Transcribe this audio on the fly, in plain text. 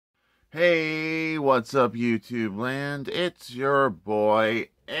Hey, what's up, YouTube land? It's your boy,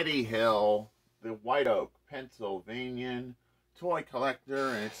 Eddie Hill, the White Oak, Pennsylvanian toy collector,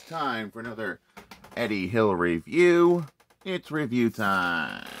 and it's time for another Eddie Hill review. It's review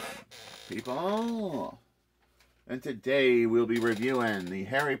time, people. And today we'll be reviewing the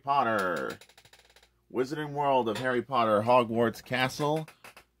Harry Potter Wizarding World of Harry Potter Hogwarts Castle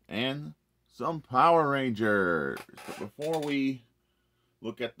and some Power Rangers. But before we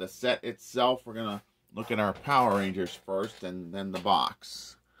look at the set itself, we're going to look at our Power Rangers first and then the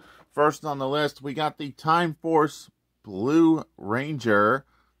box. First on the list, we got the Time Force Blue Ranger.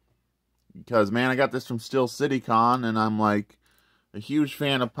 Because, man, I got this from Steel City Con, and I'm, like, a huge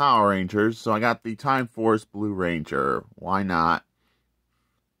fan of Power Rangers, so I got the Time Force Blue Ranger. Why not?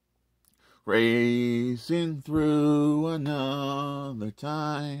 Racing through another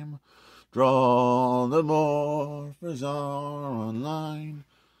time, draw the morphers are online.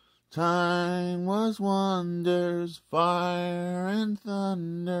 Time was wonders, fire and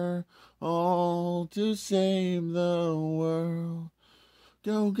thunder, all to save the world.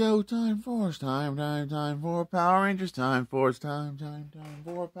 Go, go, Time Force, time for Power Rangers, Time Force, time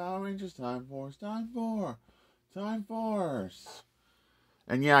for Power Rangers, Time Force, Time Force.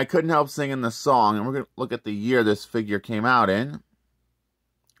 And yeah, I couldn't help singing the song, and we're going to look at the year this figure came out in,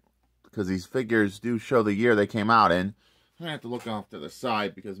 because these figures do show the year they came out in. I'm going to have to look off to the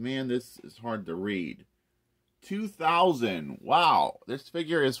side, because, man, this is hard to read. 2000, wow, this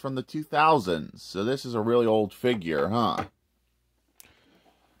figure is from the 2000s, so this is a really old figure, huh?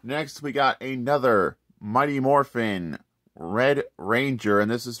 Next, we got another Mighty Morphin Red Ranger,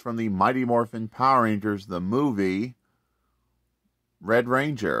 and this is from the Mighty Morphin Power Rangers, the movie Red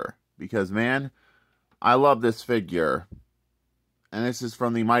Ranger. Because, man, I love this figure. And this is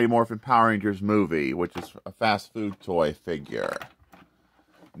from the Mighty Morphin Power Rangers movie, which is a fast food toy figure.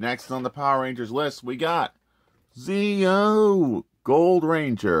 Next on the Power Rangers list, we got Zeo Gold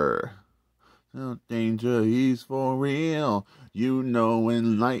Ranger. No danger, he's for real. You know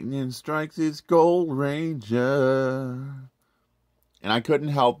when lightning strikes, it's Gold Ranger. And I couldn't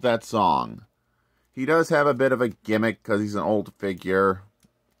help that song. He does have a bit of a gimmick because he's an old figure.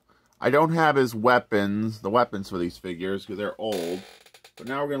 I don't have his weapons, the weapons for these figures, because they're old. But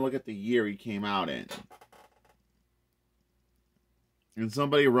now we're going to look at the year he came out in. And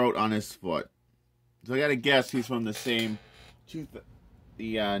somebody wrote on his foot. So I got to guess he's from the same, the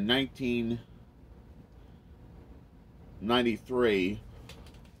 1993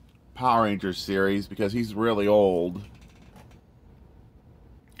 Power Rangers series, because he's really old.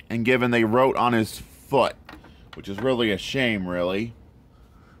 And given they wrote on his foot, which is really a shame, really.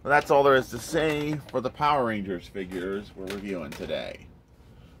 But that's all there is to say for the Power Rangers figures we're reviewing today.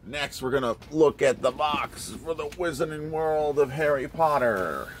 Next, we're going to look at the box for the Wizarding World of Harry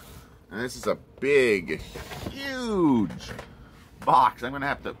Potter. And this is a big, huge box. I'm going to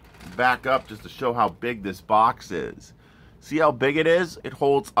have to back up just to show how big this box is. See how big it is? It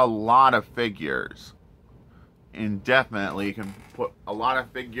holds a lot of figures. Indefinitely, you can put a lot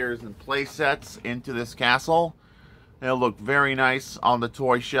of figures and play sets into this castle. It'll look very nice on the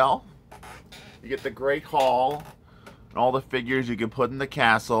toy shelf. You get the Great Hall and all the figures you can put in the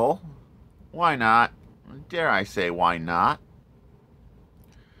castle. Why not? Dare I say, why not?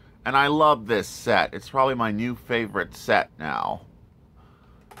 And I love this set. It's probably my new favorite set now.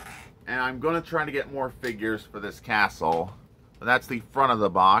 And I'm going to try to get more figures for this castle. But that's the front of the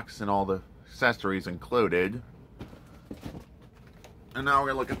box and all the accessories included. And now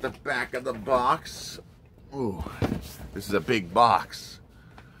we're going to look at the back of the box. Ooh, this is a big box.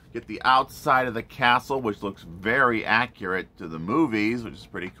 Get the outside of the castle, which looks very accurate to the movies, which is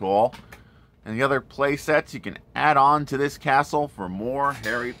pretty cool. And the other play sets you can add on to this castle for more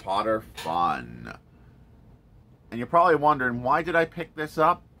Harry Potter fun. And you're probably wondering, why did I pick this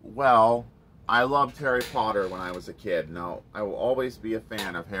up? Well, I loved Harry Potter when I was a kid. Now, I will always be a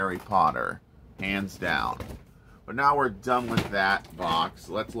fan of Harry Potter, hands down. But now we're done with that box.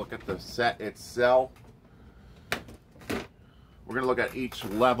 Let's look at the set itself. We're going to look at each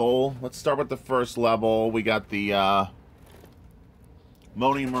level. Let's start with the first level. We got the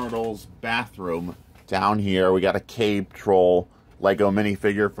Moaning Myrtle's bathroom down here. We got a Cave Troll Lego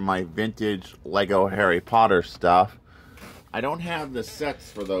minifigure from my vintage Lego Harry Potter stuff. I don't have the sets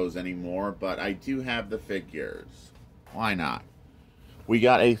for those anymore, but I do have the figures. Why not? We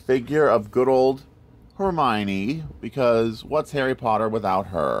got a figure of good old Hermione, because what's Harry Potter without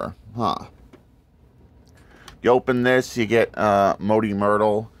her? Huh. You open this, you get Moaning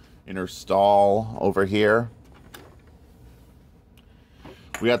Myrtle in her stall over here.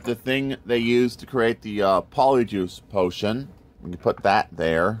 We got the thing they used to create the Polyjuice potion. We can put that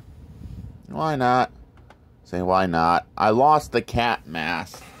there. Why not? Say, why not? I lost the cat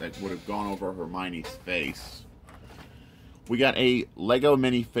mask that would have gone over Hermione's face. We got a Lego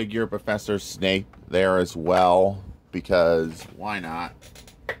minifigure Professor Snape there as well, because why not?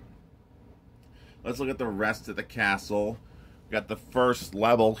 Let's look at the rest of the castle. We got the first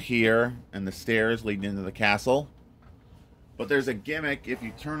level here, and the stairs leading into the castle. But there's a gimmick. If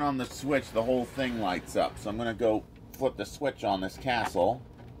you turn on the switch, the whole thing lights up. So I'm going to go flip the switch on this castle.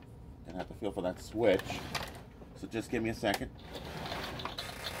 Gonna have to feel for that switch. So just give me a second.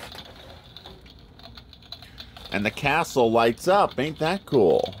 And the castle lights up. Ain't that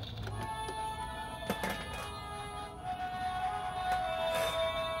cool?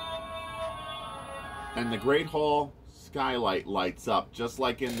 And the Great Hall skylight lights up, just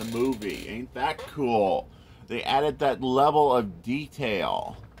like in the movie. Ain't that cool? They added that level of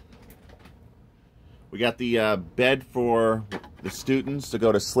detail. We got the bed for the students to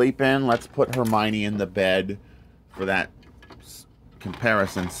go to sleep in. Let's put Hermione in the bed for that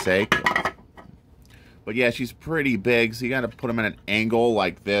comparison's sake. But yeah, she's pretty big, so you got to put them in an angle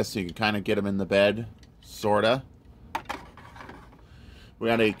like this so you can kind of get them in the bed, sorta. We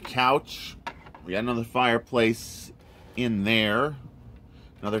got a couch. We got another fireplace in there.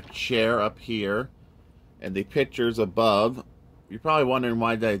 Another chair up here. And the pictures above. You're probably wondering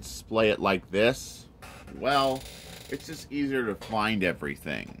why they display it like this. Well, it's just easier to find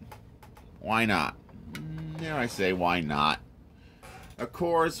everything. Why not? Dare I say, why not? Of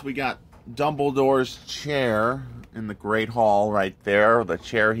course, we got Dumbledore's chair in the Great Hall right there. The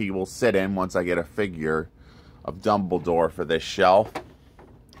chair he will sit in once I get a figure of Dumbledore for this shelf.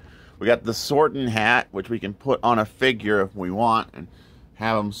 We got the sorting hat, which we can put on a figure if we want and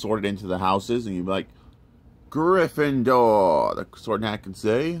have them sorted into the houses. And you'd be like, Gryffindor. The sorting hat can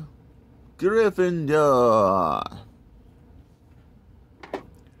say, Gryffindor.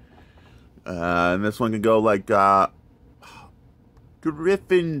 And this one can go like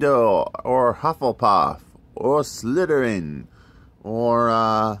Gryffindor, or Hufflepuff, or Slytherin,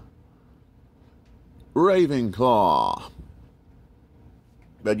 or Ravenclaw.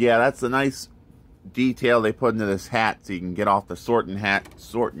 But yeah, that's a nice detail they put into this hat so you can get off the sorting hat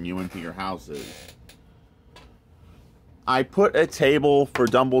sorting you into your houses. I put a table for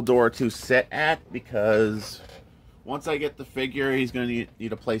Dumbledore to sit at because once I get the figure, he's going to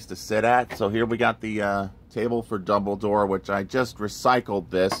need a place to sit at. So here we got the table for Dumbledore, which I just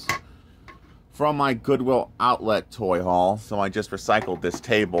recycled this from my Goodwill Outlet toy haul. So I just recycled this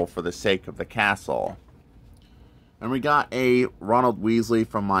table for the sake of the castle. And we got a Ronald Weasley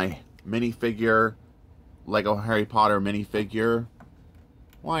from my minifigure, Lego Harry Potter minifigure.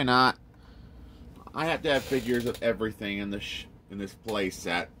 Why not? I have to have figures of everything in this play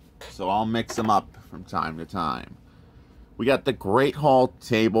set, so I'll mix them up from time to time. We got the Great Hall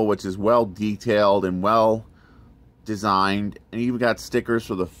table, which is well detailed and well designed, and even got stickers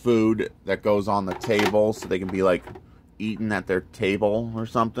for the food that goes on the table, so they can be like eaten at their table or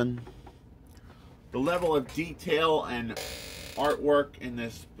something. The level of detail and artwork in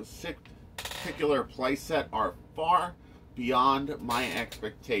this particular playset are far beyond my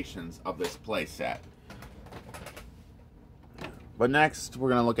expectations of this playset. But next, we're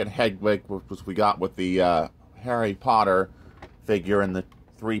going to look at Hedwig, which we got with the Harry Potter figure in the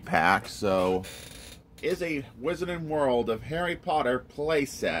 3-pack. So, is a Wizarding World of Harry Potter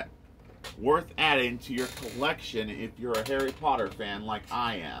playset worth adding to your collection if you're a Harry Potter fan like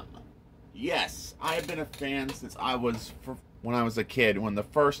I am? Yes, I have been a fan since when I was a kid, when the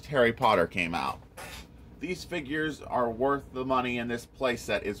first Harry Potter came out. These figures are worth the money, and this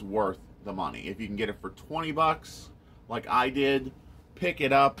playset is worth the money. If you can get it for 20 bucks, like I did, pick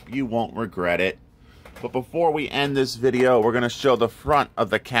it up. You won't regret it. But before we end this video, we're going to show the front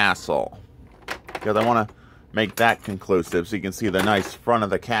of the castle, because I want to make that conclusive so you can see the nice front of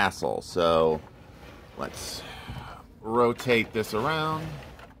the castle. So let's rotate this around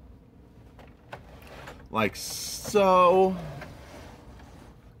like so.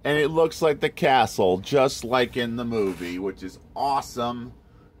 And it looks like the castle, just like in the movie, which is awesome.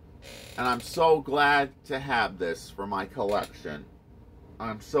 And I'm so glad to have this for my collection.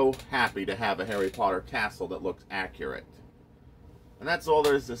 I'm so happy to have a Harry Potter castle that looks accurate. And that's all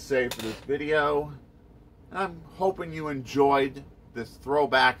there is to say for this video. And I'm hoping you enjoyed this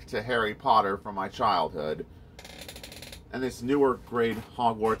throwback to Harry Potter from my childhood. And this newer grade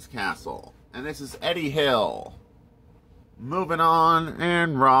Hogwarts castle. And this is Eddie Hill. Moving on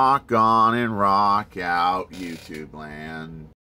and rock out, YouTube land.